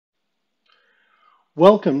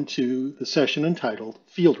Welcome to the session entitled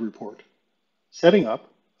Field Report, Setting Up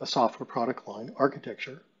a Software Product Line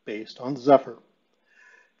Architecture Based on Zephyr.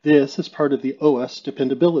 This is part of the OS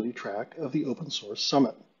Dependability track of the Open Source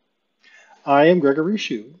Summit. I am Gregory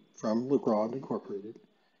Shue from Legrand Incorporated,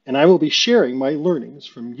 and I will be sharing my learnings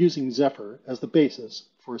from using Zephyr as the basis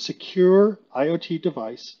for a secure IoT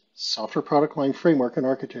device software product line framework and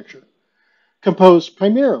architecture, composed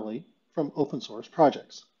primarily from open source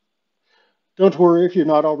projects. Don't worry if you're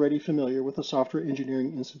not already familiar with the Software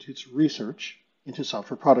Engineering Institute's research into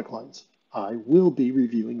software product lines. I will be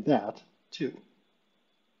reviewing that too.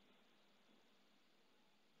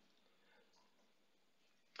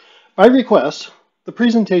 By request, the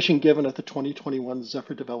presentation given at the 2021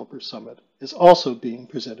 Zephyr Developer Summit is also being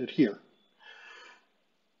presented here.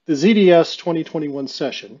 The ZDS 2021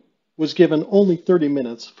 session was given only 30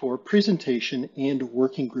 minutes for presentation and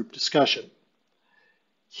working group discussion.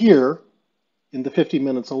 Here, in the 50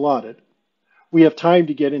 minutes allotted, we have time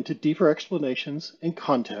to get into deeper explanations and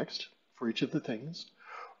context for each of the things,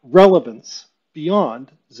 relevance beyond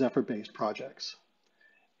Zephyr-based projects,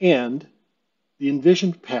 and the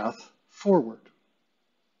envisioned path forward.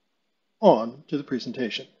 On to the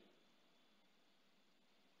presentation.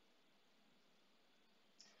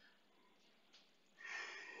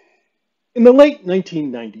 In the late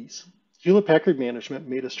 1990s, Hewlett-Packard management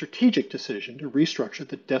made a strategic decision to restructure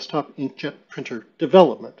the desktop inkjet printer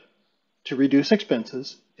development to reduce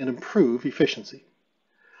expenses and improve efficiency.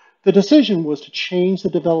 The decision was to change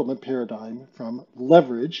the development paradigm from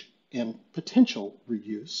leverage and potential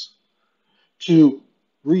reuse to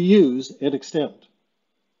reuse and extend.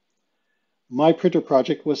 My printer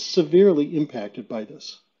project was severely impacted by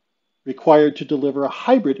this, required to deliver a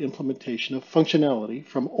hybrid implementation of functionality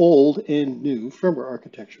from old and new firmware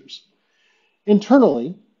architectures.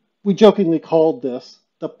 Internally, we jokingly called this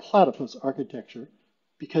the platypus architecture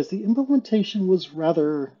because the implementation was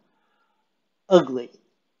rather ugly,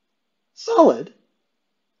 solid,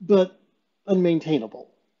 but unmaintainable.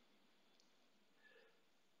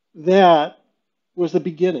 That was the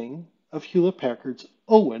beginning of Hewlett-Packard's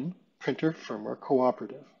Owen Printer Firmware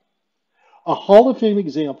Cooperative, a Hall of Fame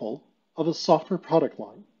example of a software product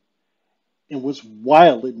line, and was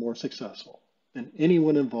wildly more successful than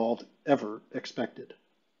anyone involved ever expected.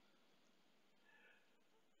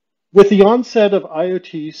 With the onset of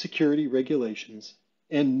IoT security regulations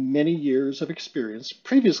and many years of experience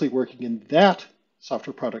previously working in that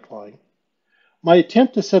software product line, my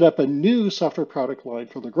attempt to set up a new software product line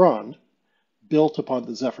for Legrand, built upon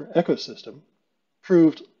the Zephyr ecosystem,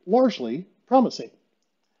 proved largely promising.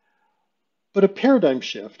 But a paradigm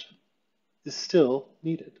shift is still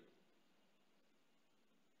needed.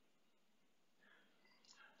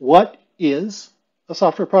 What is a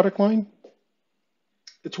software product line?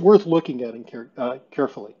 It's worth looking at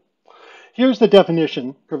carefully. Here's the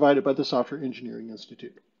definition provided by the Software Engineering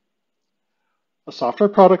Institute. A software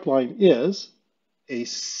product line is a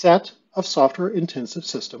set of software-intensive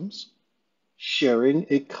systems sharing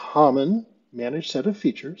a common managed set of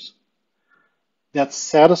features that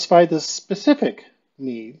satisfy the specific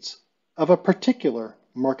needs of a particular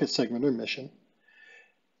market segment or mission,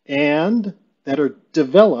 and that are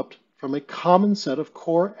developed from a common set of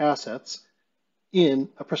core assets in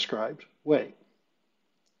a prescribed way.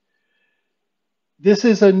 This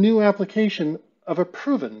is a new application of a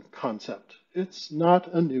proven concept. It's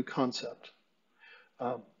not a new concept.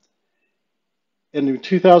 In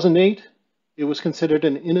 2008, it was considered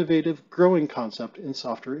an innovative, growing concept in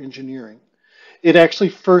software engineering. It actually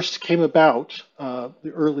first came about,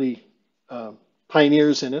 the early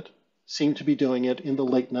pioneers in it seemed to be doing it in the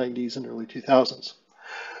late 90s and early 2000s.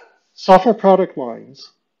 Software product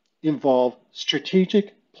lines involve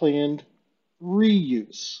strategic planned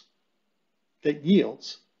reuse that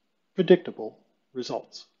yields predictable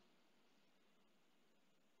results.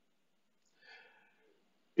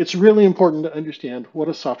 It's really important to understand what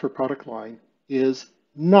a software product line is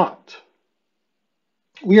not.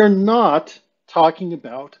 We are not talking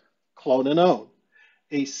about clone and own,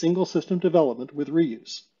 a single system development with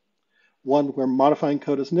reuse, one where modifying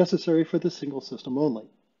code is necessary for the single system only.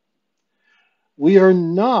 We are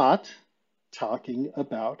not talking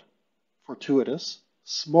about fortuitous,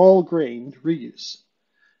 small-grained reuse,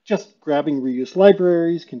 just grabbing reuse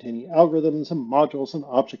libraries containing algorithms and modules and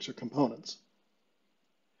objects or components.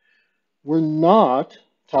 We're not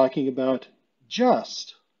talking about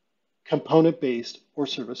just component-based or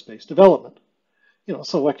service-based development.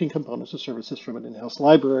 Selecting components or services from an in-house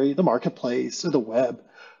library, the marketplace, or the web,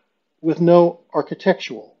 with no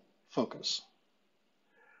architectural focus.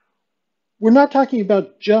 We're not talking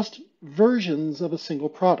about just versions of a single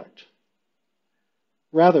product.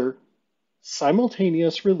 rather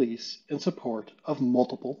simultaneous release and support of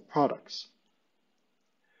multiple products.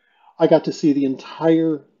 I got to see the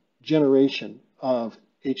entire generation of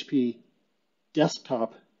HP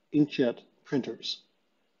desktop inkjet printers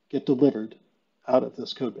get delivered out of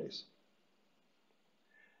this codebase.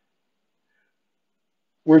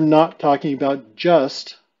 We're not talking about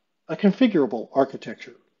just a configurable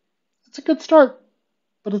architecture. It's a good start,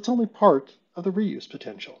 but it's only part of the reuse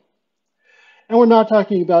potential. And we're not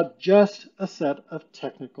talking about just a set of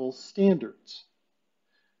technical standards.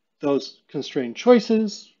 Those constrain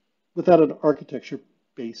choices without an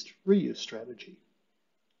architecture-based reuse strategy.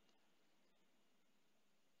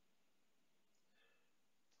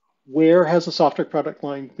 Where has the software product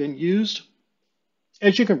line been used?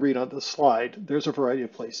 As you can read on this slide, there's a variety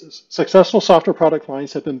of places. Successful software product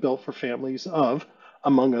lines have been built for families of,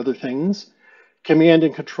 among other things, command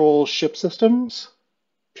and control ship systems,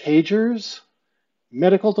 pagers,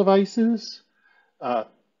 medical devices,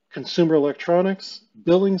 consumer electronics,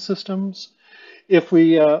 billing systems. If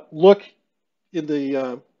we look in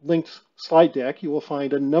the linked slide deck, you will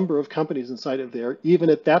find a number of companies inside of there, even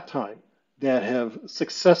at that time, that have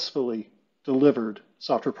successfully delivered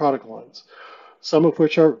software product lines, some of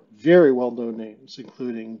which are very well-known names,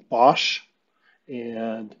 including Bosch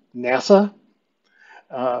and NASA,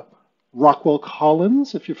 Rockwell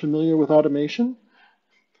Collins, if you're familiar with automation,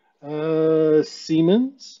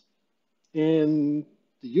 Siemens, and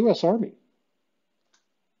the U.S. Army.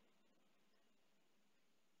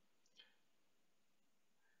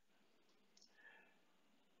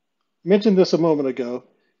 I mentioned this a moment ago.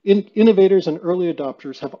 Innovators and early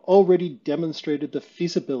adopters have already demonstrated the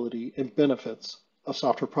feasibility and benefits of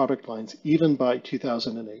software product lines, even by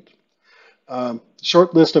 2008. The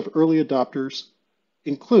short list of early adopters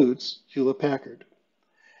includes Hewlett-Packard.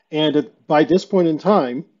 And by this point in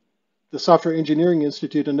time, the Software Engineering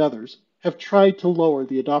Institute and others have tried to lower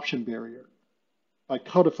the adoption barrier by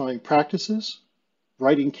codifying practices,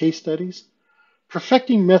 writing case studies,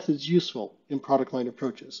 perfecting methods useful in product line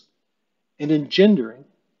approaches, and engendering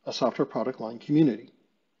a software product line community.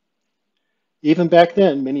 Even back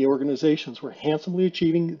then, many organizations were handsomely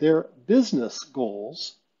achieving their business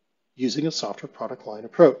goals using a software product line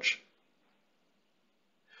approach.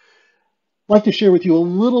 I'd like to share with you a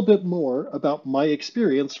little bit more about my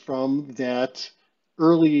experience from that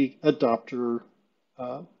early adopter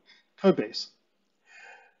codebase.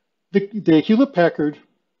 The Hewlett-Packard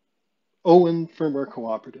Owen Firmware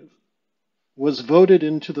Cooperative was voted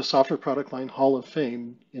into the Software Product Line Hall of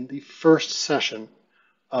Fame in the first session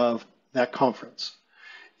of that conference.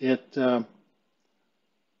 It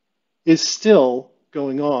is still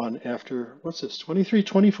going on after, what's this, 23,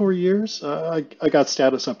 24 years? I got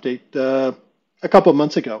status update a couple of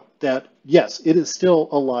months ago that, yes, it is still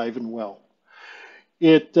alive and well.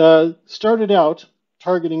 It started out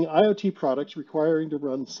targeting IoT products requiring to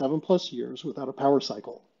run 7+ years without a power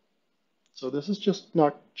cycle. So this is just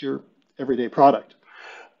not your everyday product.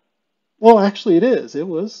 Well, actually it is. It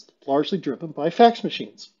was largely driven by fax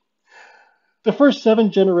machines. The first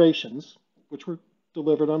 7 generations, which were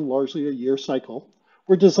delivered on largely a year cycle,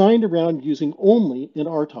 were designed around using only an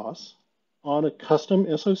RTOS on a custom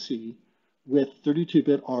SoC with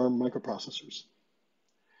 32-bit ARM microprocessors.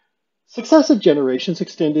 Successive generations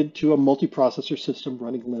extended to a multiprocessor system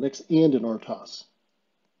running Linux and an RTOS.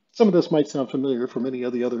 Some of this might sound familiar from any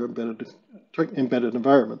of the other embedded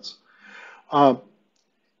environments.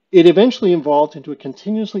 It eventually evolved into a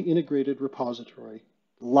continuously integrated repository,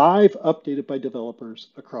 live updated by developers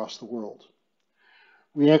across the world.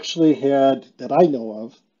 We actually had, that I know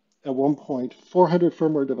of, at one point, 400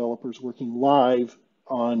 firmware developers working live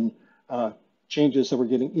on changes that were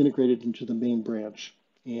getting integrated into the main branch.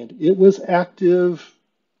 And it was active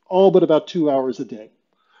all but about 2 hours a day.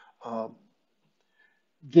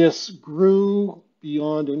 This grew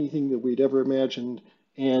beyond anything that we'd ever imagined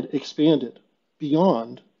and expanded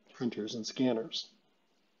beyond printers and scanners.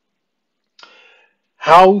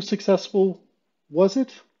 How successful was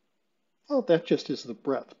it? Well, that just is the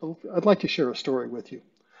breadth. But I'd like to share a story with you.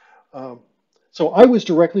 So I was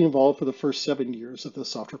directly involved for the first 7 years of the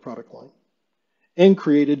software product line and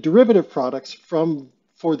created derivative products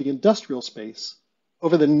for the industrial space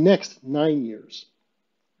over the next 9 years.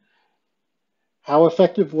 How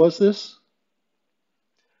effective was this?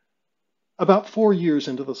 About 4 years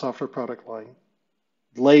into the software product line,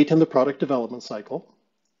 late in the product development cycle,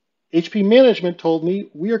 HP management told me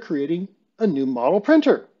we are creating a new model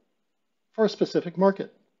printer for a specific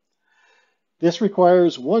market. This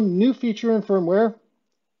requires one new feature in firmware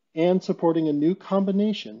and supporting a new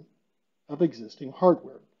combination of existing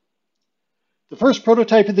hardware. The first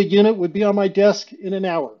prototype of the unit would be on my desk in an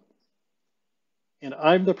hour. And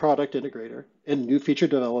I'm the product integrator and new feature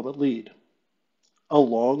development lead.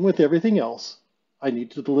 Along with everything else, I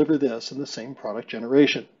need to deliver this in the same product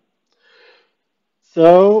generation.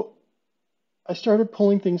 So I started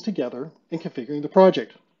pulling things together and configuring the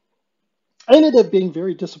project. I ended up being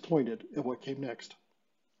very disappointed at what came next.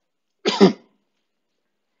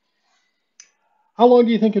 How long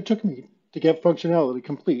do you think it took me to get functionality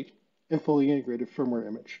complete and fully integrated firmware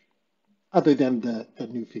image, other than the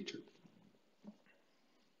new feature?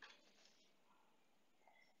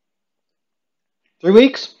 3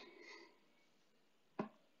 weeks?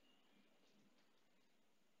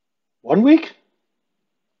 1 week?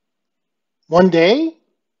 1 day?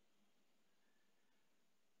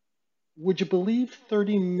 Would you believe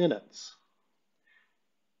 30 minutes?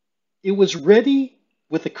 It was ready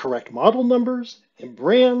with the correct model numbers and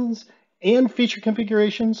brands and feature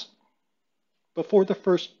configurations before the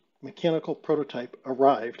first mechanical prototype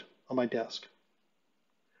arrived on my desk.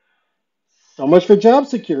 So much for job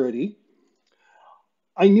security.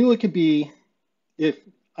 I knew it could be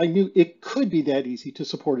that easy to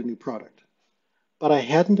support a new product, but I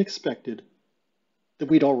hadn't expected that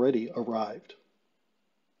we'd already arrived.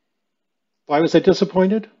 Why was I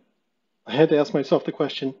disappointed? I had to ask myself the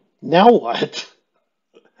question, now what?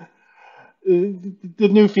 The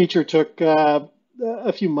new feature took a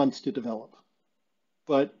few months to develop,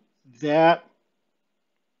 but that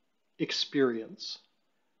experience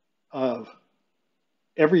of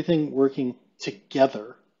everything working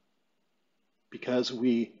together because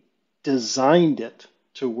we designed it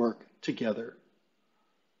to work together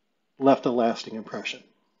left a lasting impression.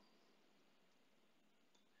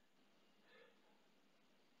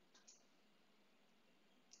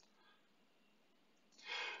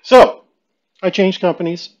 So I changed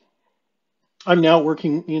companies. I'm now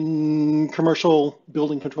working in commercial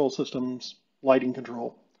building control systems, lighting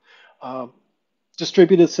control,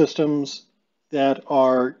 distributed systems that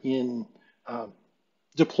are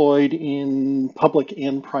deployed in public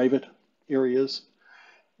and private areas.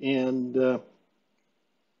 And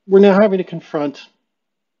we're now having to confront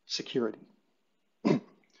security.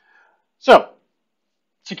 So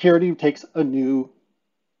security takes a new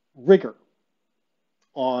rigor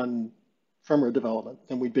on firmware development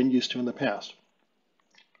than we've been used to in the past.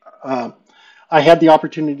 I had the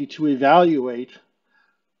opportunity to evaluate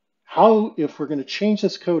how, if we're going to change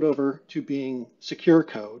this code over to being secure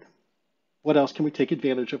code, what else can we take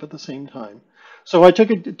advantage of at the same time? So I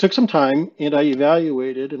took some time and I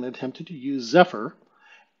evaluated and attempted to use Zephyr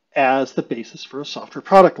as the basis for a software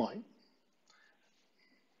product line.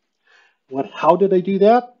 How did I do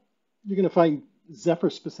that? You're going to find Zephyr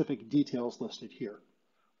specific details listed here.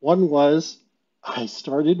 One was I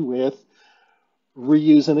started with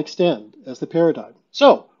reuse and extend as the paradigm.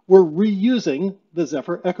 So we're reusing the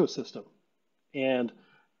Zephyr ecosystem and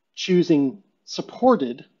choosing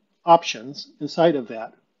supported options inside of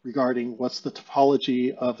that regarding what's the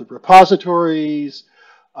topology of the repositories,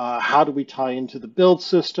 how do we tie into the build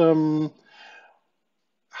system,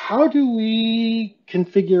 how do we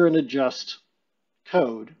configure and adjust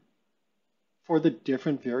code for the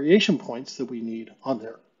different variation points that we need on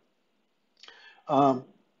there.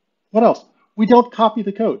 What else? We don't copy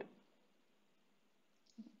the code.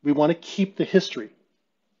 We want to keep the history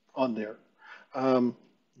on there.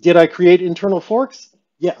 Did I create internal forks?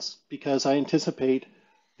 Yes, because I anticipate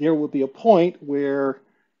there will be a point where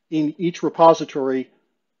in each repository,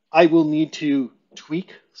 I will need to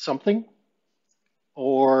tweak something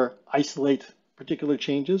or isolate particular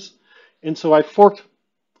changes. And so I forked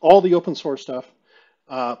all the open source stuff,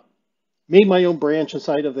 made my own branch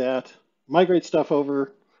inside of that, migrate stuff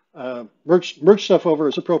over, merge stuff over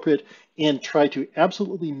as appropriate, and try to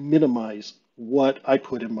absolutely minimize what I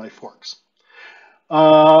put in my forks.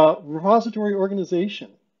 Repository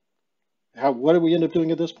organization. What do we end up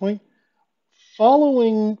doing at this point?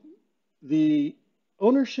 Following the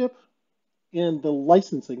ownership and the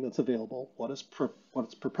licensing that's available, what is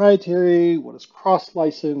proprietary, what is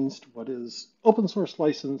cross-licensed, what is open source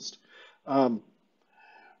licensed,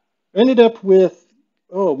 ended up with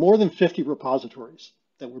more than 50 repositories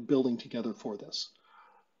that we're building together for this.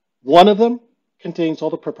 One of them contains all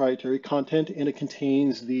the proprietary content, and it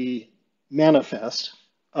contains the manifest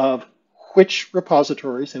of which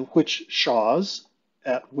repositories and which SHAs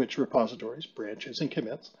at which repositories, branches, and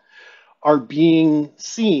commits are being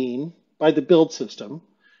seen by the build system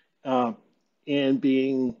and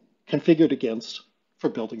being configured against for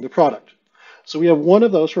building the product. So we have one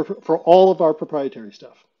of those for all of our proprietary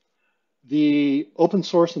stuff. The open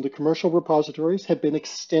source and the commercial repositories have been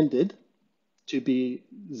extended to be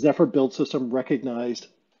Zephyr build system recognized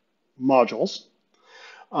modules.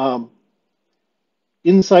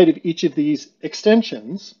 Inside of each of these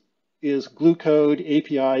extensions is glue code,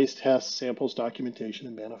 APIs, tests, samples, documentation,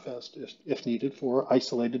 and manifest if needed for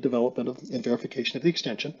isolated development and verification of the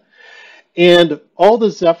extension. And all the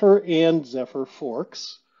Zephyr and Zephyr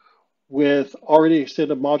forks with already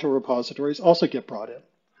extended module repositories also get brought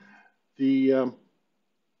in.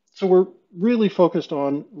 So we're really focused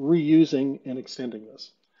on reusing and extending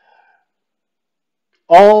this.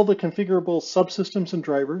 All the configurable subsystems and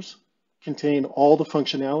drivers contain all the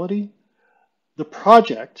functionality. The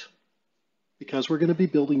project, because we're going to be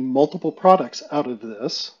building multiple products out of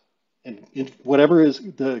this, and whatever is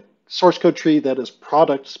the source code tree that is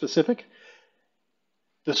product specific,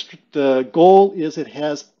 the goal is it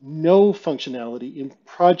has no functionality in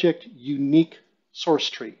project unique source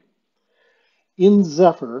tree. In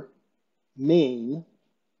Zephyr, main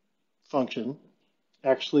function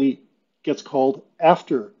actually gets called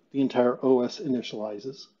after the entire OS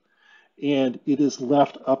initializes, and it is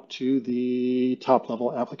left up to the top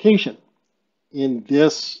level application. In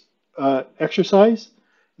this exercise,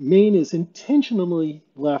 main is intentionally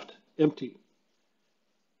left empty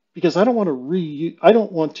because I don't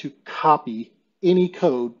want to copy any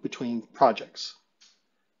code between projects.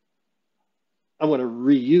 I want to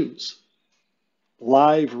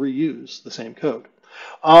live reuse the same code.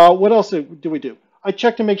 What else do we do? I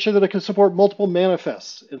check to make sure that I can support multiple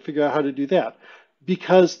manifests and figure out how to do that,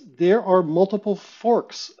 because there are multiple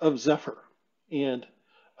forks of Zephyr, and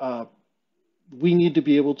we need to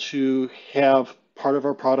be able to have part of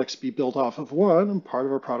our products be built off of one and part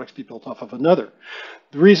of our products be built off of another.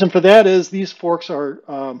 The reason for that is these forks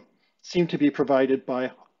seem to be provided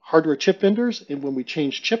by hardware chip vendors, and when we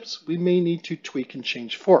change chips, we may need to tweak and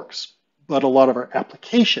change forks. But a lot of our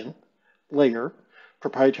application layer,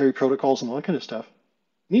 proprietary protocols and all that kind of stuff,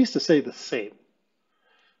 needs to stay the same.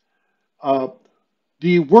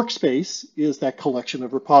 The workspace is that collection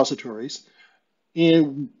of repositories,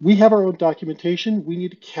 and we have our own documentation. We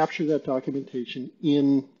need to capture that documentation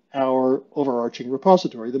in our overarching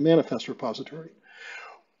repository, the manifest repository.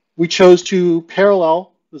 We chose to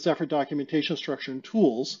parallel the Zephyr documentation structure and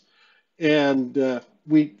tools, and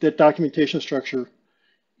that documentation structure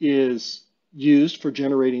is used for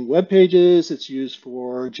generating web pages. It's used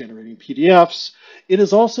for generating PDFs. It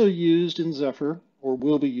is also used in Zephyr, or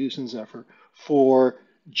will be used in Zephyr, for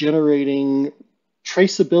generating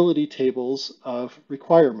traceability tables of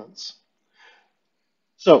requirements.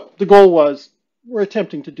 So the goal was, we're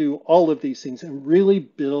attempting to do all of these things and really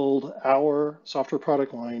build our software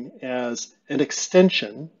product line as an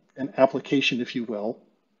extension, an application, if you will,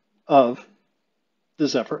 of the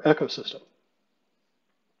Zephyr ecosystem.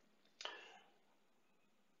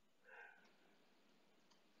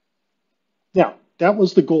 Now, that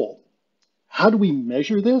was the goal. How do we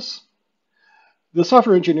measure this? The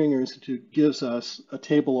Software Engineering Institute gives us a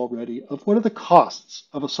table already of what are the costs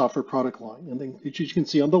of a software product line. And then, as you can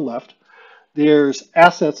see on the left, there's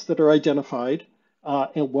assets that are identified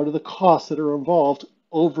and what are the costs that are involved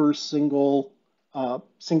over single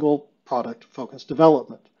product focused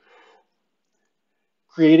development.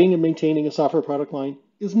 Creating and maintaining a software product line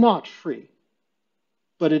is not free,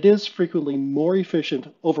 but it is frequently more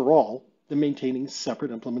efficient overall than maintaining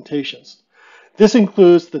separate implementations. This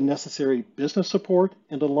includes the necessary business support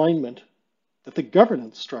and alignment that the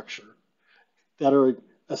governance structure that are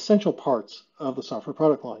essential parts of the software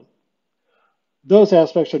product line. Those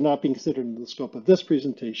aspects are not being considered in the scope of this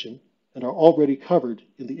presentation and are already covered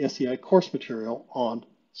in the SEI course material on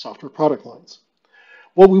software product lines.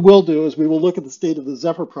 What we will do is we will look at the state of the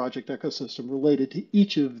Zephyr project ecosystem related to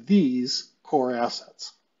each of these core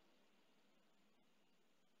assets.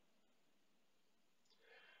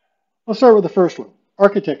 Let's start with the first one,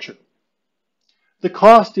 architecture. The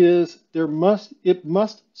cost is it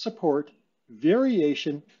must support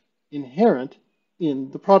variation inherent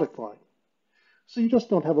in the product line. So you just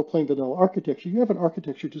don't have a plain vanilla architecture, you have an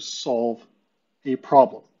architecture to solve a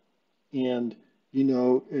problem. And you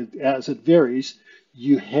know, as it varies,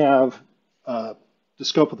 you have the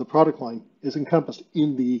scope of the product line is encompassed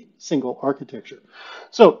in the single architecture.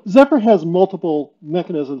 So Zephyr has multiple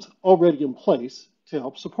mechanisms already in place to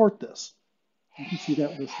help support this. You can see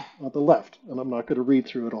that on the left, and I'm not going to read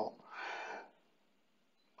through it all.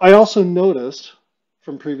 I also noticed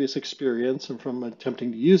from previous experience and from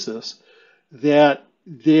attempting to use this that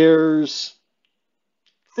there's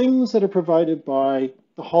things that are provided by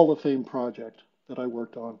the Hall of Fame project that I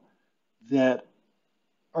worked on that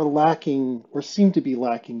are lacking or seem to be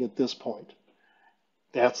lacking at this point.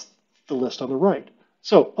 That's the list on the right.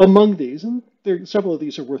 So among these, and several of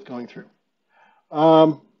these are worth going through.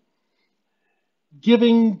 Um,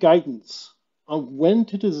 Giving guidance on when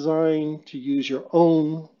to design to use your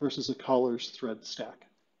own versus a caller's thread stack.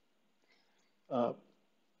 Uh,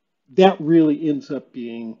 that really ends up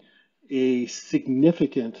being a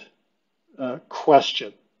significant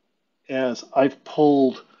question as I've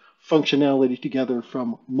pulled functionality together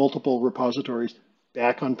from multiple repositories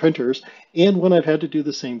back on printers, and when I've had to do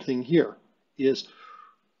the same thing here, is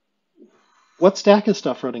what stack is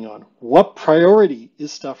stuff running on? What priority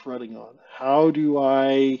is stuff running on? How do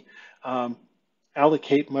I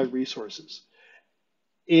allocate my resources?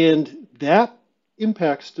 And that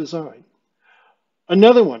impacts design.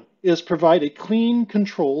 Another one is provide a clean,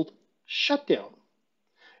 controlled shutdown.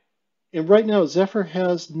 And right now, Zephyr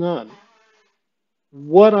has none.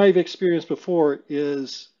 What I've experienced before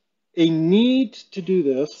is a need to do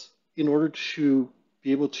this in order to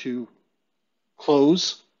be able to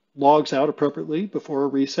close logs out appropriately before a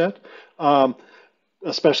reset,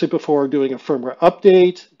 especially before doing a firmware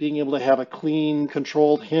update, being able to have a clean,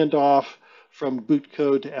 controlled handoff from boot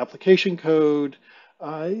code to application code.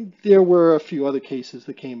 There were a few other cases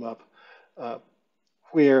that came up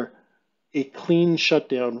where a clean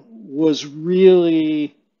shutdown was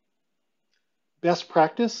really best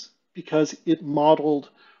practice because it modeled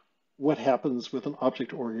what happens with an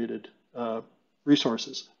object-oriented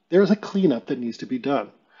resources. There's a cleanup that needs to be done.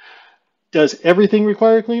 Does everything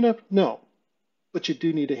require cleanup? No, but you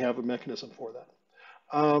do need to have a mechanism for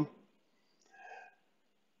that.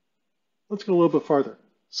 Let's go a little bit farther.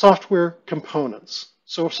 Software components.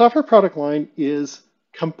 So a software product line is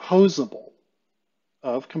composable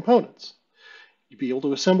of components. You'd be able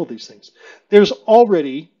to assemble these things. There's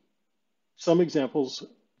already some examples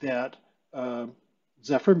that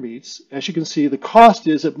Zephyr meets. As you can see, the cost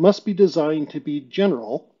is it must be designed to be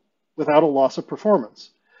general without a loss of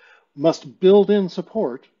performance. Must build in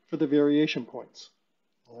support for the variation points.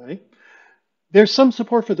 All right. There's some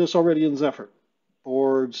support for this already in Zephyr.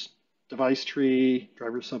 Boards, device tree,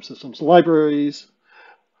 driver subsystems libraries,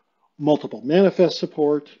 multiple manifest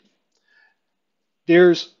support.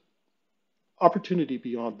 There's opportunity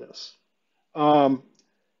beyond this.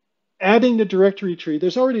 Adding the directory tree,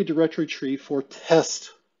 there's already a directory tree for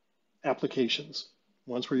test applications,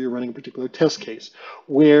 ones where you're running a particular test case,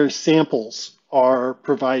 where samples are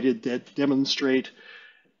provided that demonstrate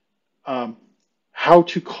how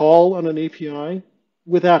to call on an API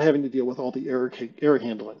without having to deal with all the error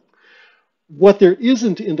handling. What there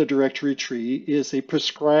isn't in the directory tree is a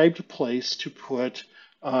prescribed place to put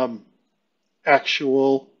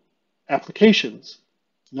actual applications,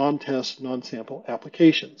 non-test, non-sample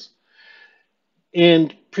applications.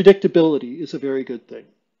 And predictability is a very good thing.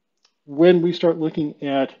 When we start looking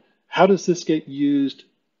at how does this get used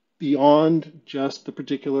beyond just the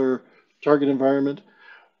particular target environment,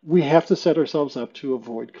 we have to set ourselves up to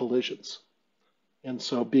avoid collisions. And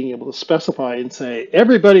so being able to specify and say,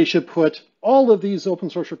 everybody should put all of these open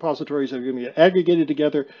source repositories that are going to be aggregated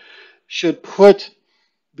together, should put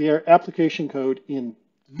their application code in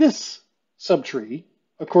this subtree,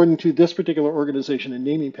 according to this particular organization and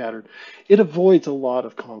naming pattern, it avoids a lot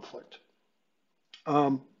of conflict.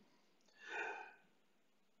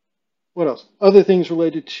 What else? Other things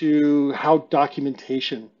related to how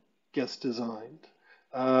documentation gets designed.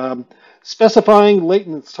 Specifying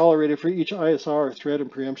latency tolerated for each ISR, thread,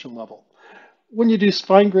 and preemption level. When you do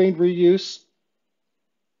fine-grained reuse,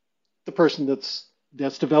 the person that's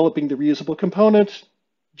developing the reusable component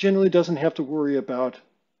generally doesn't have to worry about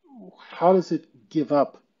how does it give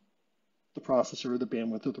up the processor or the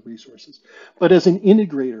bandwidth or the resources. But as an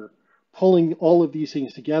integrator, pulling all of these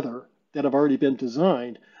things together that have already been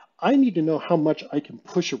designed, I need to know how much I can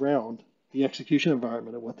push around the execution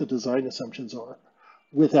environment and what the design assumptions are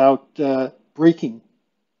without breaking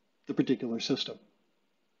the particular system.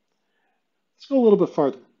 Let's go a little bit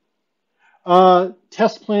farther.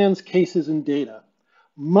 Test plans, cases, and data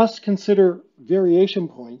must consider variation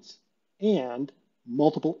points and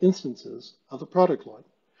multiple instances of the product line.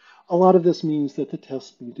 A lot of this means that the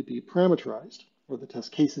tests need to be parameterized, or the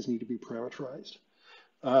test cases need to be parameterized.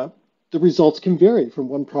 The results can vary from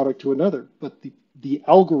one product to another, but the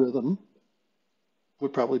algorithm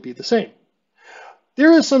would probably be the same.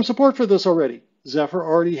 There is some support for this already. Zephyr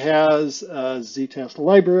already has a Z-test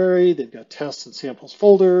library. They've got tests and samples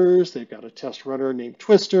folders. They've got a test runner named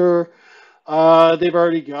Twister. They've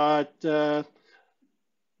already got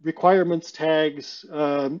requirements tags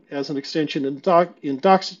as an extension in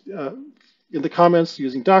the comments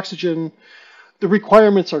using Doxygen. The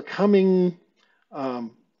requirements are coming.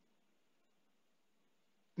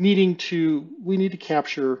 We need to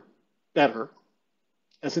capture better.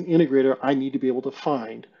 As an integrator, I need to be able to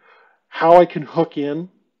find how I can hook in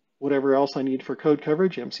whatever else I need for code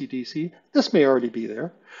coverage, MCDC. This may already be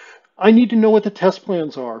there. I need to know what the test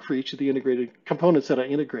plans are for each of the integrated components that I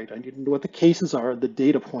integrate. I need to know what the cases are, the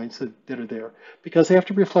data points that are there, because they have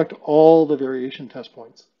to reflect all the variation test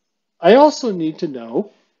points. I also need to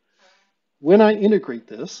know, when I integrate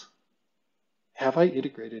this, have I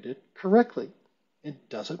integrated it correctly? And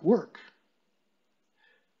does it work?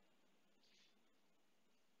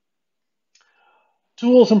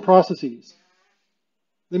 Tools and processes.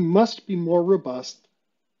 They must be more robust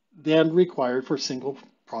than required for single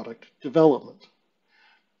product development.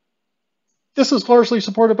 This is largely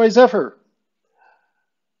supported by Zephyr.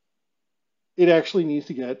 It actually needs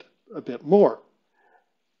to get a bit more.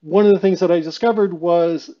 One of the things that I discovered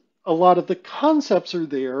was a lot of the concepts are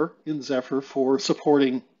there in Zephyr for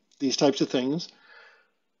supporting these types of things,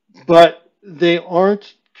 but they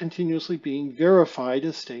aren't continuously being verified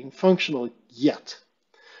as staying functional yet.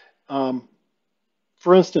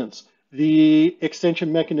 For instance, the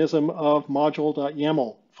extension mechanism of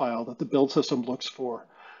module.yaml file that the build system looks for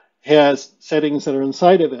has settings that are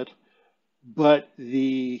inside of it, but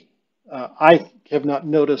I have not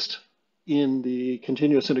noticed in the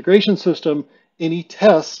continuous integration system any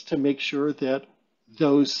tests to make sure that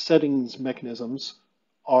those settings mechanisms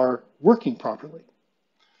are working properly.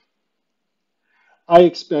 I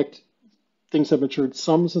expect things have matured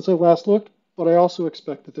some since I last looked, but I also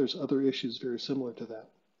expect that there's other issues very similar to that.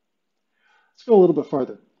 Let's go a little bit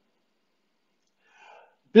farther.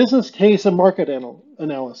 Business case and market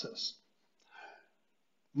analysis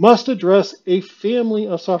must address a family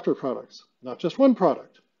of software products, not just one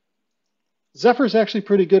product. Zephyr is actually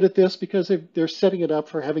pretty good at this because they're setting it up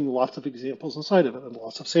for having lots of examples inside of it and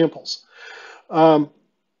lots of samples. They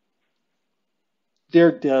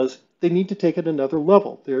need to take it another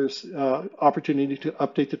level. There's opportunity to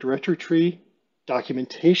update the directory tree,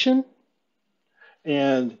 documentation,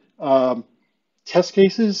 and test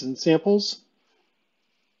cases and samples.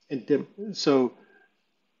 And so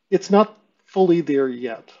it's not fully there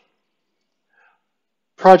yet.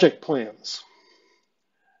 Project plans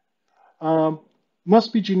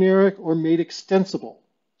must be generic or made extensible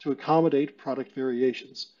to accommodate product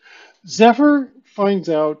variations. The Zephyr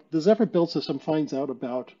build system finds out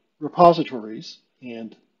about repositories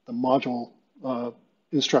and the module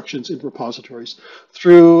instructions in repositories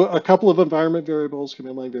through a couple of environment variables,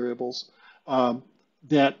 command line variables,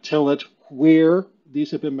 that tell it where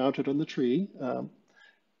these have been mounted on the tree.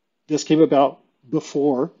 This came about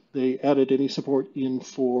before they added any support in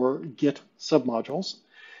for Git submodules.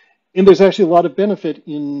 And there's actually a lot of benefit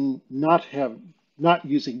in not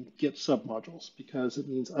using Git submodules, because it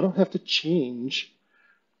means I don't have to change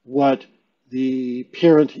what the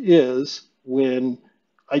parent is when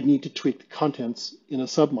I need to tweak the contents in a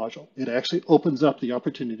submodule. It actually opens up the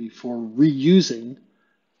opportunity for reusing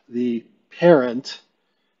the parent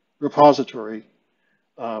repository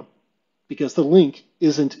because the link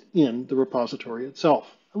isn't in the repository itself,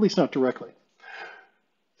 at least not directly.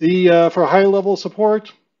 For high level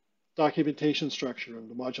support, documentation structure and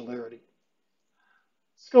the modularity.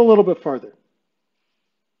 Let's go a little bit farther.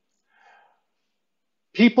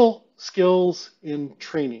 People, skills, and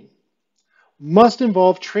training must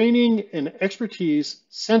involve training and expertise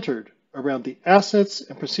centered around the assets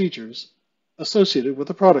and procedures associated with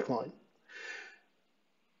the product line.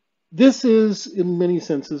 This is, in many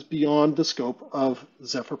senses, beyond the scope of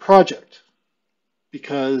Zephyr project,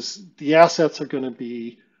 because the assets are going to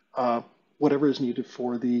be whatever is needed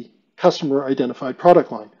for the customer identified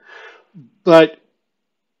product line. But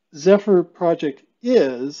Zephyr project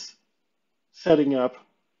is setting up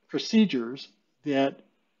procedures that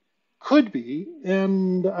could be,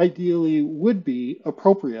 and ideally would be,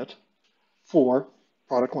 appropriate for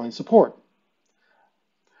product line support.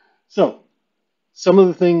 So, some of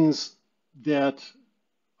the things that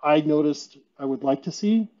I noticed I would like to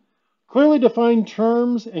see: clearly define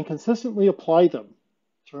terms and consistently apply them.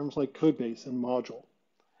 Terms like codebase and module.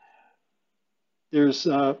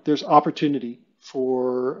 There's opportunity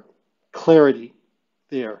for clarity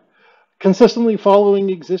there. Consistently following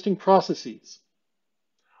existing processes.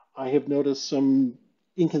 I have noticed some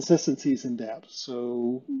inconsistencies in that,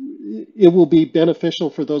 so it will be beneficial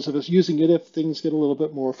for those of us using it if things get a little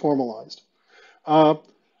bit more formalized.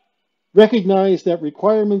 Recognize that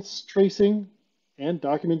requirements tracing and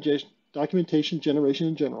documentation generation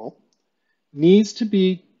in general needs to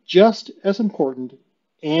be just as important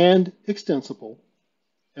and extensible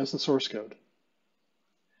as the source code.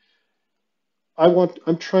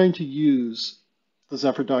 I'm trying to use the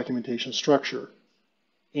Zephyr documentation structure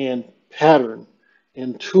and pattern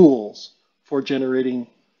and tools for generating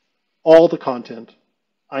all the content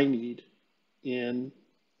I need in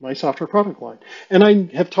my software product line. And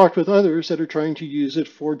I have talked with others that are trying to use it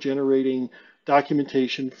for generating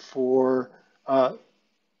documentation for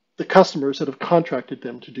the customers that have contracted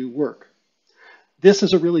them to do work. This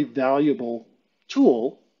is a really valuable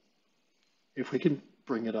tool if we can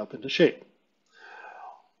bring it up into shape.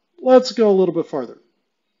 Let's go a little bit farther.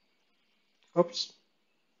 Oops.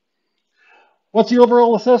 What's the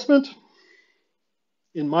overall assessment?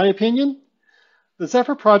 In my opinion, the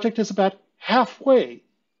Zephyr project is about halfway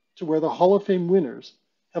to where the Hall of Fame winners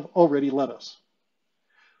have already led us.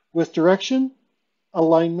 With direction,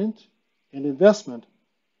 alignment, and investment,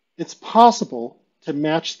 it's possible to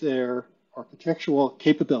match their architectural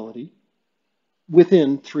capability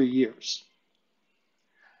within 3 years.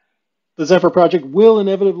 The Zephyr project will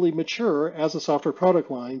inevitably mature as a software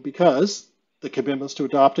product line because the commitments to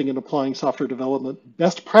adopting and applying software development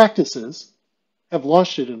best practices have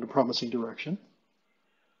launched it in a promising direction.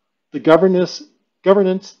 The governance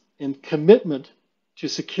and commitment to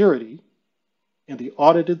security and the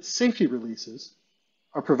audited safety releases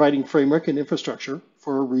are providing framework and infrastructure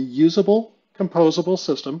for a reusable, composable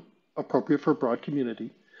system appropriate for a broad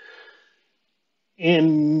community.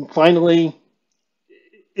 And finally,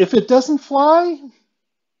 if it doesn't fly,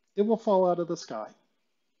 it will fall out of the sky.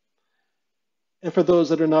 And for those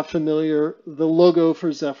that are not familiar, the logo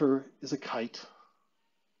for Zephyr is a kite.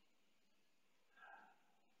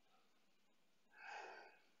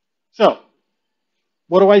 So,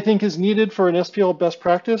 what do I think is needed for an SPL best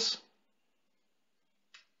practice?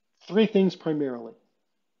 3 things primarily.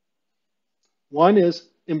 One is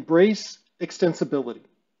embrace extensibility.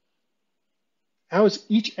 How is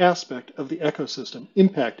each aspect of the ecosystem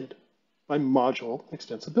impacted by module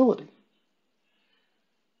extensibility?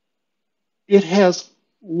 It has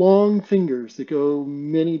long fingers that go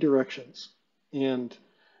many directions, and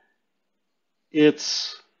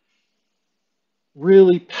it's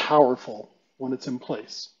really powerful when it's in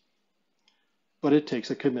place. But it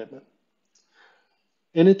takes a commitment.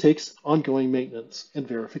 And it takes ongoing maintenance and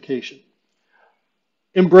verification.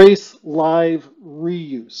 Embrace live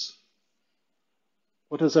reuse.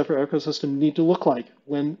 What does Zephyr ecosystem need to look like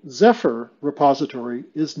when Zephyr repository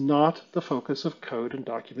is not the focus of code and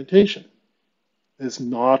documentation? Is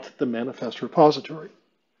not the manifest repository.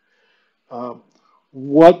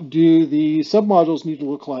 What do the submodules need to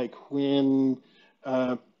look like when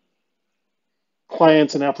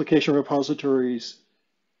clients and application repositories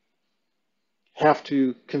have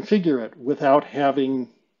to configure it without having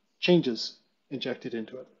changes injected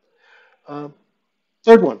into it?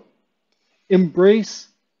 Third one, embrace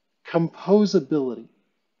composability.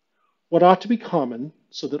 What ought to be common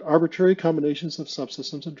so that arbitrary combinations of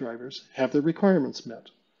subsystems and drivers have their requirements met?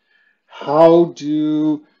 How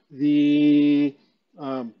do the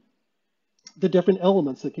different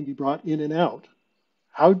elements that can be brought in and out,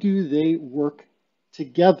 how do they work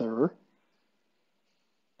together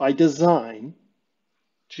by design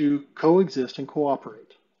to coexist and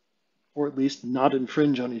cooperate, or at least not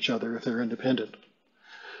infringe on each other if they're independent?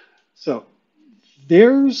 So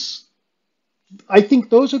I think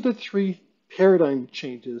those are the 3 paradigm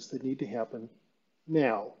changes that need to happen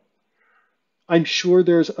now. I'm sure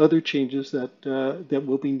there's other changes that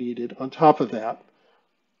will be needed on top of that,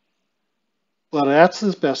 but that's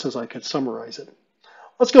as best as I could summarize it.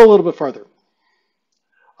 Let's go a little bit farther.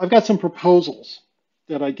 I've got some proposals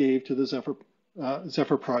that I gave to the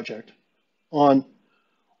Zephyr project on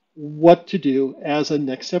what to do as a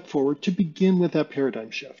next step forward to begin with that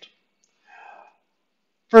paradigm shift.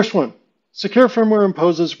 First one, secure firmware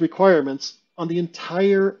imposes requirements on the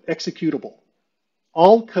entire executable.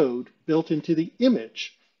 All code built into the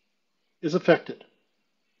image is affected.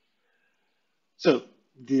 So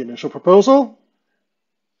the initial proposal,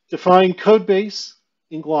 define code base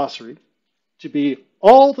in glossary to be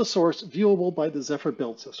all the source viewable by the Zephyr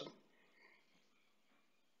build system.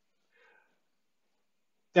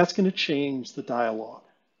 That's going to change the dialogue,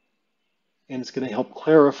 and it's going to help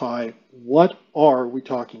clarify what are we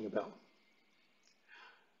talking about.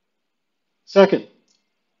 Second,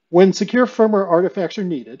 when secure firmware artifacts are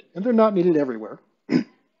needed, and they're not needed everywhere,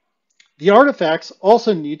 the artifacts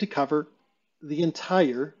also need to cover the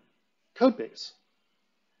entire code base.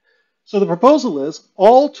 So the proposal is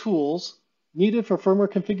all tools needed for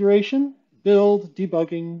firmware configuration, build,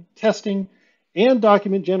 debugging, testing, and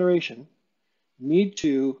document generation need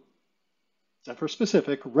to, Zephyr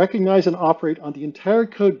specific, recognize and operate on the entire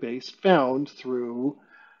code base found through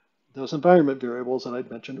those environment variables that I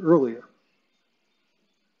mentioned earlier.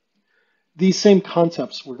 These same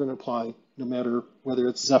concepts we're going to apply no matter whether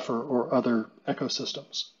it's Zephyr or other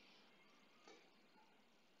ecosystems.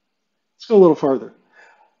 Let's go a little farther.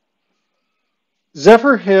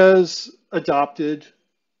 Zephyr has adopted,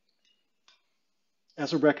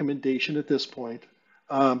 as a recommendation at this point,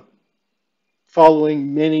 um,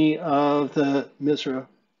 following many of the MISRA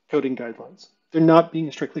coding guidelines. They're not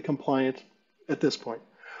being strictly compliant at this point.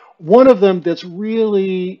 One of them that's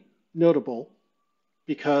really notable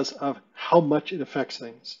because of how much it affects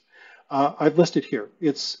things, I've listed here.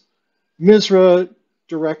 It's MISRA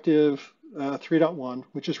Directive 3.1,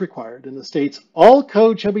 which is required, and it states all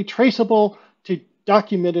code shall be traceable to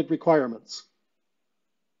documented requirements.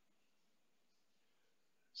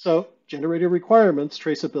 So generated requirements,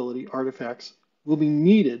 traceability, artifacts will be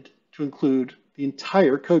needed to include the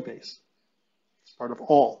entire code base. It's part of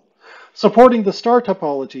all. Supporting the star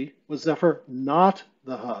topology with Zephyr, not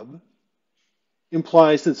the hub,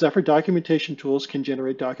 implies that Zephyr documentation tools can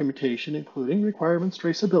generate documentation, including requirements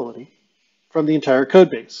traceability, from the entire code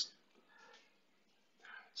base.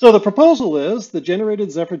 So the proposal is the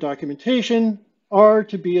generated Zephyr documentation are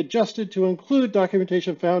to be adjusted to include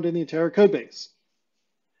documentation found in the entire code base.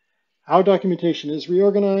 How documentation is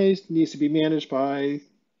reorganized needs to be managed by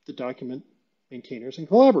the document maintainers and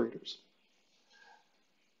collaborators.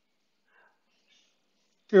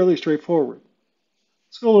 Fairly straightforward.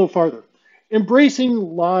 Let's go a little farther. Embracing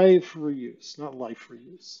live reuse, not life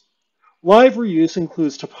reuse. Live reuse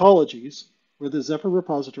includes topologies where the Zephyr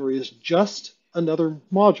repository is just another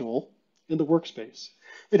module in the workspace.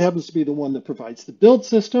 It happens to be the one that provides the build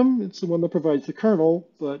system, it's the one that provides the kernel,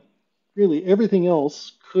 but really everything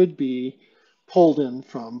else could be pulled in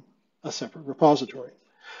from a separate repository.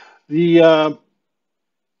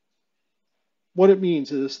 What it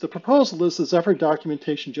means is the proposal is the Zephyr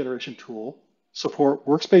documentation generation tool support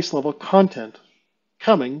workspace level content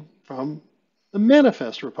coming from the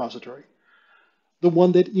manifest repository, the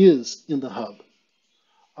one that is in the hub.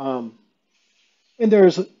 And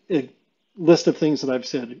there's a list of things that I've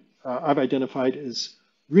said, I've identified as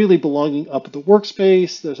really belonging up at the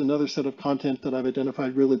workspace. There's another set of content that I've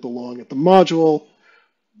identified really belong at the module.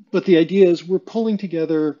 But the idea is we're pulling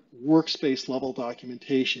together workspace level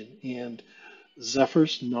documentation, and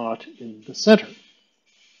Zephyr's not in the center.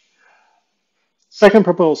 Second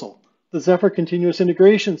proposal, the Zephyr continuous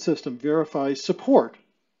integration system verifies support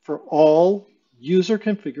for all user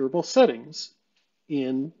configurable settings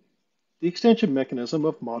in the extension mechanism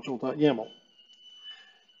of module.yaml.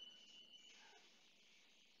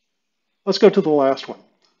 Let's go to the last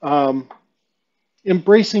one.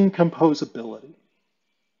 Embracing composability.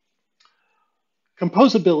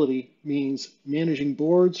 Composability means managing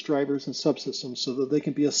boards, drivers, and subsystems so that they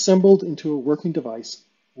can be assembled into a working device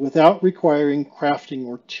without requiring crafting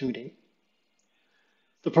or tuning.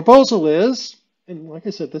 The proposal is, and like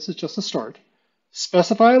I said, this is just a start,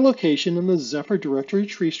 specify a location in the Zephyr directory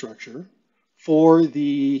tree structure for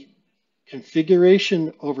the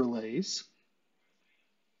configuration overlays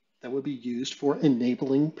that would be used for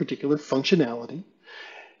enabling particular functionality,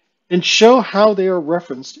 and show how they are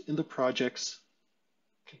referenced in the project's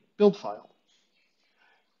build file.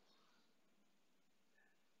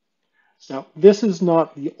 Now, this is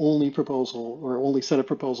not the only proposal or only set of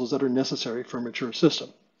proposals that are necessary for a mature system.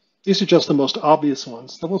 These are just the most obvious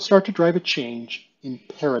ones that will start to drive a change in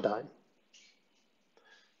paradigm.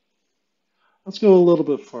 Let's go a little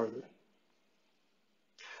bit farther.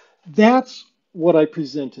 That's what I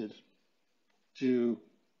presented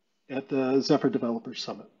at the Zephyr Developer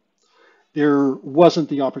Summit. There wasn't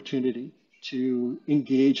the opportunity to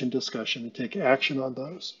engage in discussion and take action on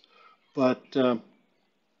those, but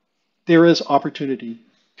there is opportunity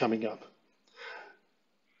coming up.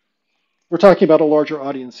 We're talking about a larger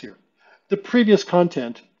audience here. The previous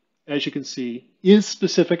content, as you can see, is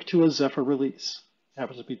specific to a Zephyr release. It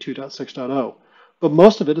happens to be 2.6.0, but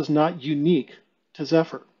most of it is not unique to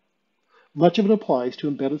Zephyr. Much of it applies to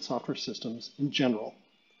embedded software systems in general.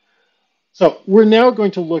 So we're now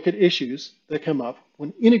going to look at issues that come up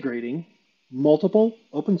when integrating multiple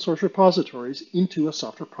open source repositories into a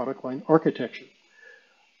software product line architecture.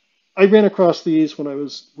 I ran across these when I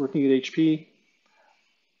was working at HP.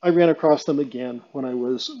 I ran across them again when I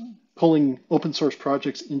was pulling open source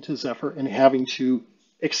projects into Zephyr and having to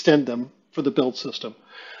extend them for the build system.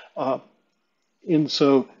 And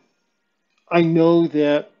so I know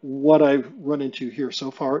that what I've run into here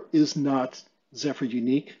so far is not Zephyr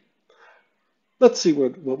unique. Let's see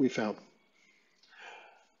what we found.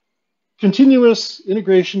 Continuous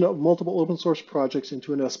integration of multiple open source projects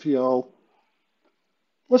into an SPL.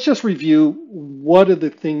 Let's just review what are the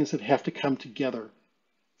things that have to come together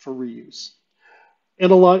for reuse.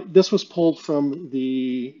 And this was pulled from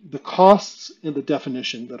the costs and the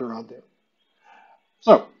definition that are on there.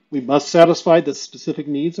 So we must satisfy the specific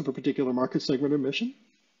needs of a particular market segment or mission.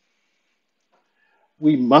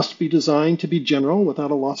 We must be designed to be general without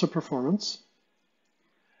a loss of performance.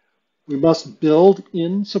 We must build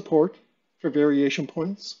in support for variation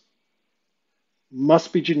points.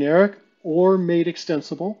 Must be generic or made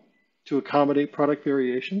extensible to accommodate product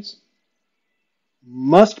variations.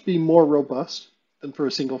 Must be more robust than for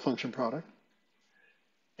a single function product.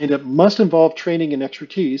 And it must involve training and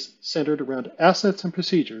expertise centered around assets and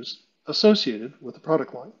procedures associated with the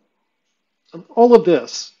product line. And all of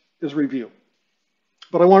this is review.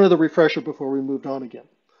 But I wanted a refresher before we moved on again.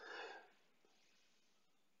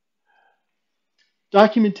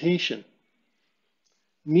 Documentation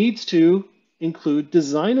needs to include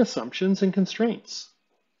design assumptions and constraints,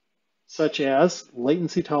 such as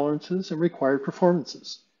latency tolerances and required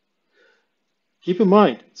performances. Keep in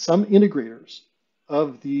mind, some integrators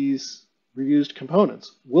of these reused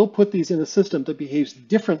components will put these in a system that behaves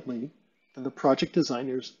differently than the project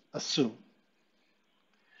designers assume.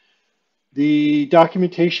 The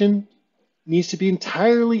documentation needs to be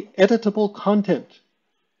entirely editable content.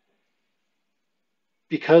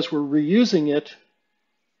 Because we're reusing it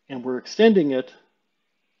and we're extending it,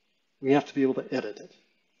 we have to be able to edit it.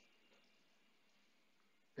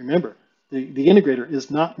 Remember, the integrator is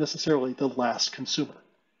not necessarily the last consumer.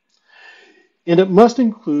 And it must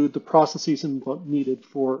include the processes needed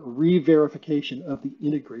for re-verification of the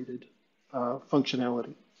integrated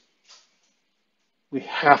functionality. We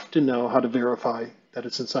have to know how to verify that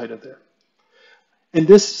it's inside of there. And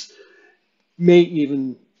this may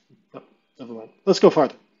even, oh, never mind. Let's go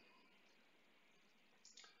farther.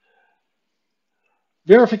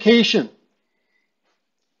 Verification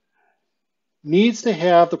needs to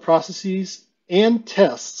have the processes and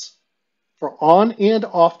tests for on and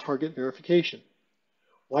off target verification.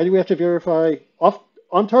 Why do we have to verify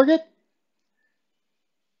on target?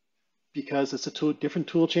 Because it's a different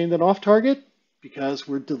tool chain than off target. Because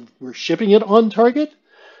we're shipping it on target.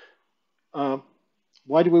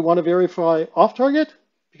 Why do we want to verify off target?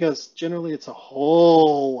 Because generally it's a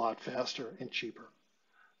whole lot faster and cheaper.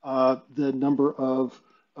 The number of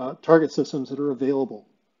target systems that are available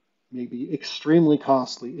may be extremely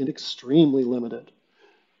costly and extremely limited.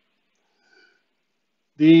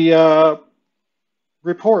 The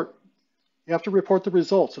report, you have to report the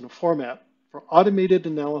results in a format for automated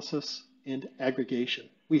analysis and aggregation.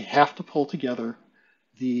 We have to pull together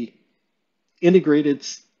the integrated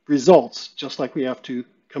results just like we have to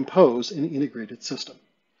compose an integrated system.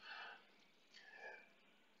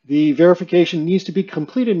 The verification needs to be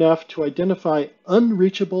complete enough to identify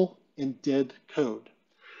unreachable and dead code.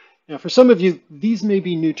 Now, for some of you, these may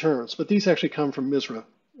be new terms, but these actually come from MISRA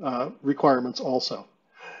requirements also.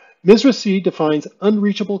 MISRA C defines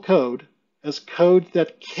unreachable code as code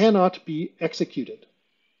that cannot be executed.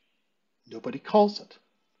 Nobody calls it.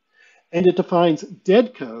 And it defines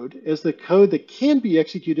dead code as the code that can be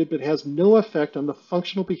executed but has no effect on the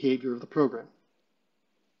functional behavior of the program.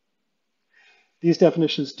 These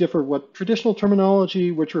definitions differ with traditional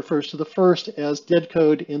terminology, which refers to the first as dead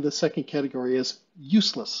code and the second category as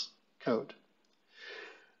useless code.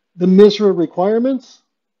 The MISRA requirements,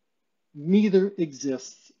 neither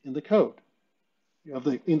exists in the code,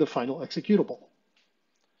 in the final executable.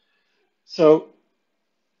 So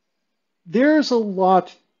there's a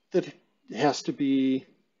lot that has to be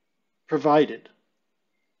provided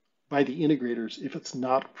by the integrators if it's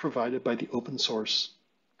not provided by the open source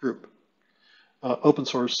group, open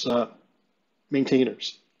source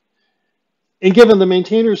maintainers. And given the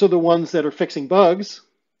maintainers are the ones that are fixing bugs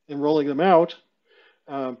and rolling them out,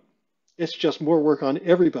 it's just more work on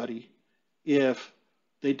everybody if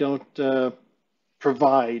they don't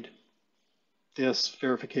provide this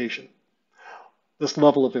verification, this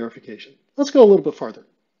level of verification. Let's go a little bit farther.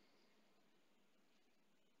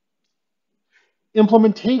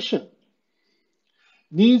 Implementation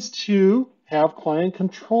needs to have client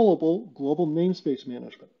controllable global namespace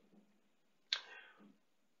management.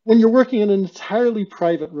 When you're working in an entirely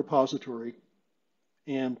private repository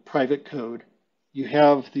and private code, you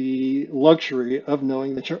have the luxury of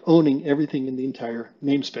knowing that you're owning everything in the entire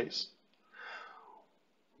namespace.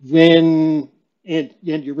 And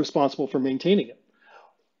you're responsible for maintaining it.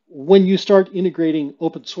 When you start integrating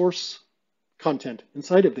open source content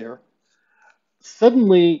inside of there,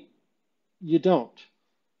 suddenly you don't.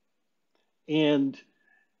 And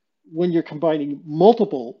when you're combining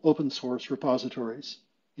multiple open source repositories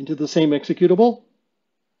into the same executable,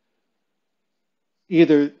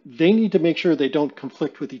 either they need to make sure they don't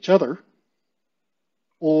conflict with each other,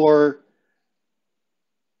 or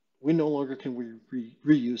we no longer can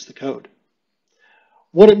reuse the code.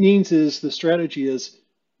 What it means is the strategy is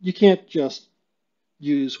you can't just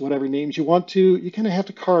use whatever names you want to. You kind of have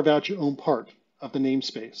to carve out your own part of the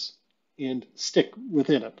namespace and stick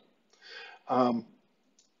within it.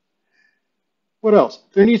 What else?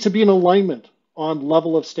 There needs to be an alignment on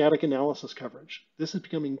level of static analysis coverage. This is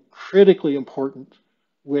becoming critically important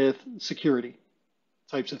with security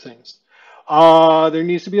types of things. There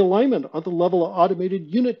needs to be alignment on the level of automated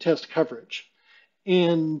unit test coverage.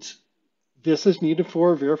 And this is needed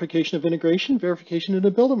for verification of integration, verification in the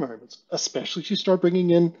build environments, especially as you start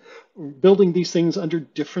building these things under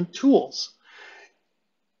different tools.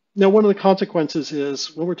 Now, one of the consequences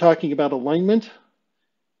is when we're talking about alignment,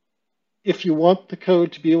 if you want the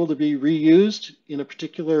code to be able to be reused in a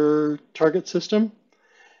particular target system,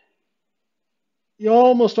 you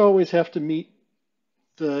almost always have to meet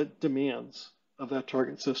the demands of that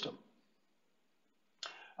target system.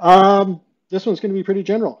 This one's going to be pretty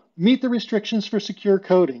general. Meet the restrictions for secure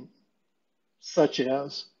coding, such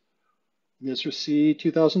as MISRA C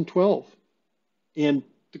 2012. And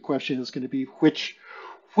the question is going to be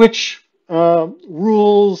which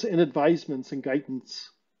rules and advisements and guidance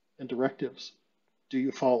and directives do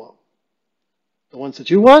you follow? The ones that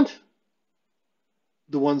you want,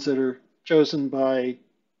 the ones that are chosen by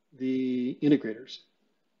the integrators.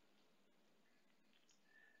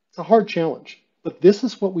 It's a hard challenge, but this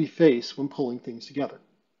is what we face when pulling things together.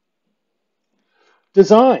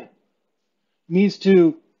 Design needs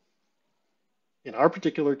to, in our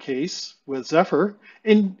particular case with Zephyr,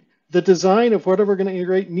 and the design of whatever we're going to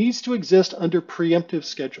integrate needs to exist under preemptive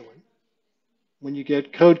scheduling. When you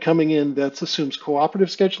get code coming in that assumes cooperative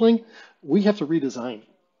scheduling, we have to redesign.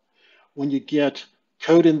 When you get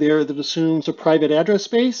code in there that assumes a private address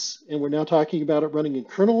space, and we're now talking about it running in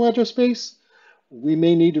kernel address space, we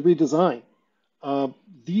may need to redesign.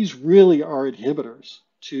 These really are inhibitors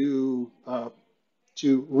to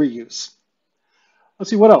reuse. Let's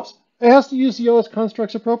see what else. It has to use the OS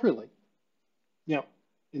constructs appropriately. Now,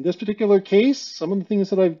 in this particular case, some of the things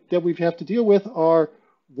that we have to deal with are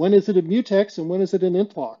when is it a mutex and when is it an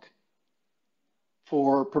int lock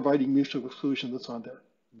for providing mutual exclusion that's on there?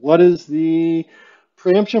 What is the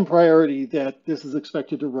preemption priority that this is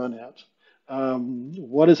expected to run at?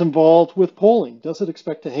 What is involved with polling? Does it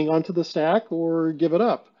expect to hang on to the stack or give it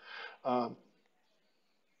up?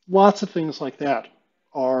 Lots of things like that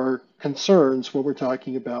are concerns when we're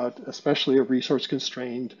talking about especially a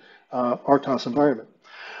resource-constrained RTOS environment.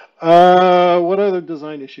 What other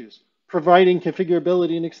design issues? Providing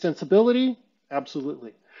configurability and extensibility?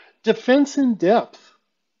 Absolutely. Defense in depth.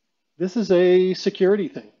 This is a security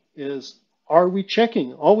thing. Are we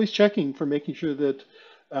checking, always checking for making sure that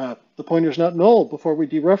the pointer is not null before we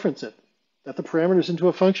dereference it, that the parameters into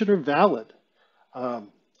a function are valid?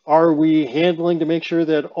 Are we handling to make sure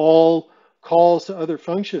that all calls to other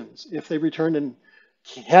functions, if they return and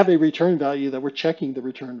have a return value, that we're checking the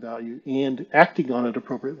return value and acting on it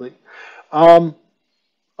appropriately?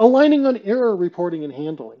 Aligning on error reporting and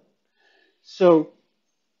handling. So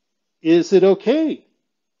is it okay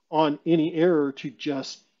on any error to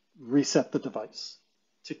just reset the device,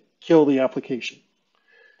 to kill the application?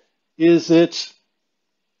 Is it?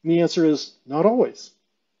 The answer is not always.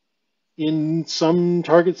 In some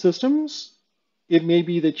target systems, it may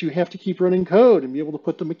be that you have to keep running code and be able to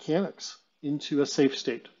put the mechanics into a safe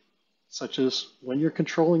state, such as when you're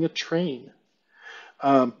controlling a train.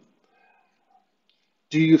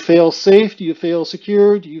 Do you fail safe? Do you fail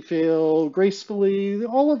secure? Do you fail gracefully?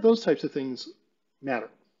 All of those types of things matter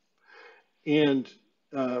and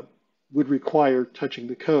would require touching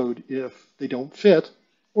the code if they don't fit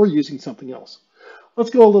or using something else. Let's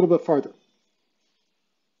go a little bit farther.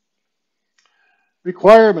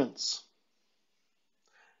 Requirements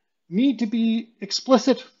need to be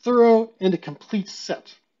explicit, thorough, and a complete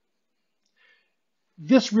set.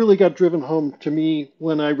 This really got driven home to me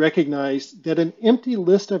when I recognized that an empty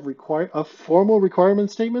list of formal requirement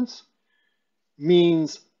statements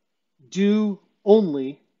means do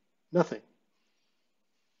only nothing.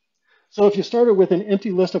 So if you started with an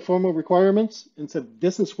empty list of formal requirements and said,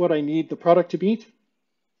 this is what I need the product to meet,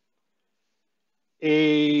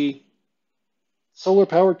 a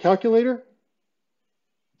solar-powered calculator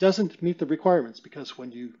doesn't meet the requirements because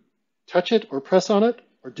when you touch it or press on it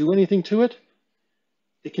or do anything to it,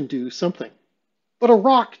 it can do something. But a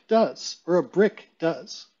rock does, or a brick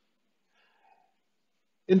does.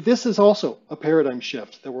 And this is also a paradigm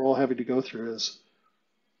shift that we're all having to go through is,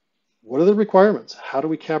 what are the requirements? How do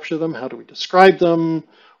we capture them? How do we describe them?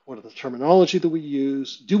 What are the terminology that we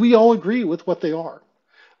use? Do we all agree with what they are?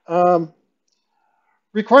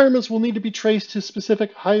 Requirements will need to be traced to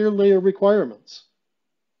specific higher layer requirements.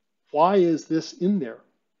 Why is this in there?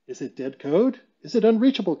 Is it dead code? Is it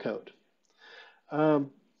unreachable code?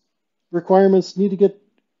 Requirements need to get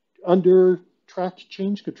under track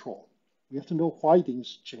change control. We have to know why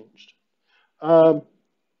things changed. And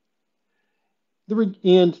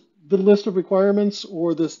the list of requirements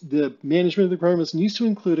or the management of the requirements needs to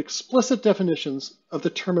include explicit definitions of the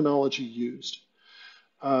terminology used.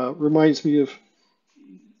 Reminds me of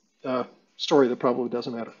a story that probably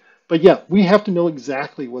doesn't matter. But yeah, we have to know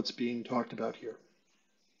exactly what's being talked about here,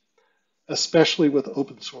 especially with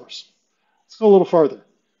open source. Let's go a little farther.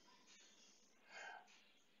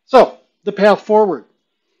 So, the path forward.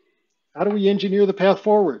 How do we engineer the path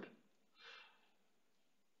forward?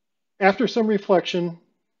 After some reflection,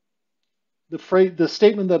 the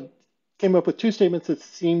statement that came up with two statements that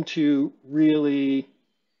seem to really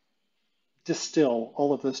distill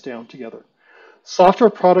all of this down together. Software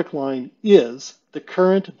product line is the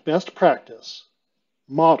current best practice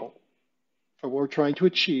model for what we're trying to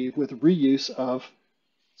achieve with reuse of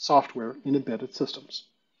software in embedded systems,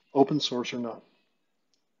 open source or not.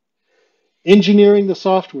 Engineering the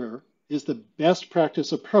software is the best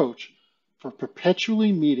practice approach for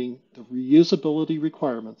perpetually meeting the reusability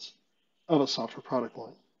requirements of a software product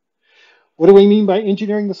line. What do we mean by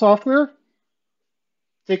engineering the software?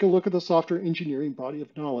 Take a look at the software engineering body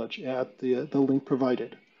of knowledge at the link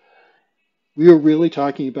provided. We are really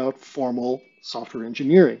talking about formal software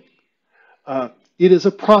engineering. It is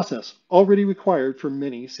a process already required for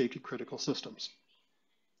many safety-critical systems.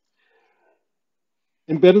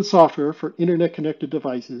 Embedded software for internet-connected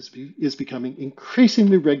devices is becoming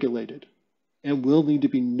increasingly regulated and will need to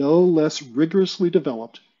be no less rigorously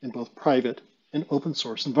developed in both private and open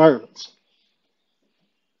source environments.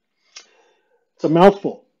 It's a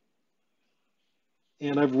mouthful,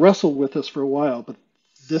 and I've wrestled with this for a while, but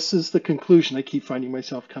this is the conclusion I keep finding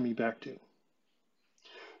myself coming back to.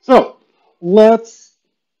 So let's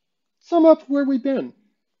sum up where we've been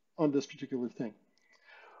on this particular thing.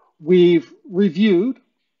 We've reviewed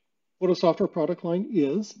what a software product line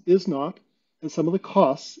is not, and some of the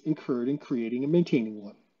costs incurred in creating and maintaining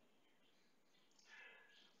one.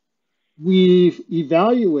 We've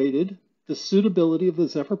evaluated the suitability of the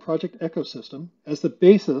Zephyr project ecosystem as the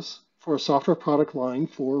basis for a software product line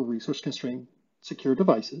for resource-constrained secure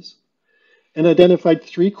devices, and identified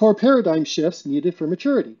three core paradigm shifts needed for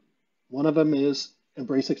maturity. One of them is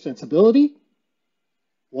embrace extensibility,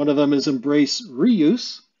 one of them is embrace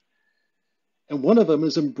reuse, and one of them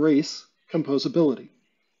is embrace composability.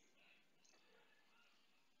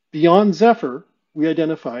 Beyond Zephyr, we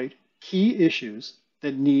identified key issues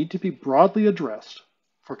that need to be broadly addressed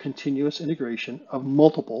for continuous integration of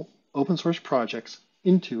multiple open source projects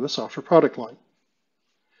into a software product line.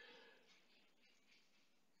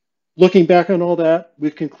 Looking back on all that,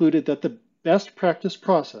 we've concluded that the best practice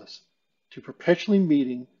process to perpetually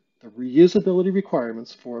meeting the reusability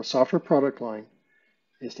requirements for a software product line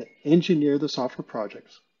is to engineer the software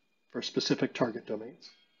projects for specific target domains.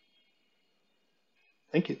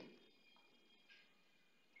 Thank you.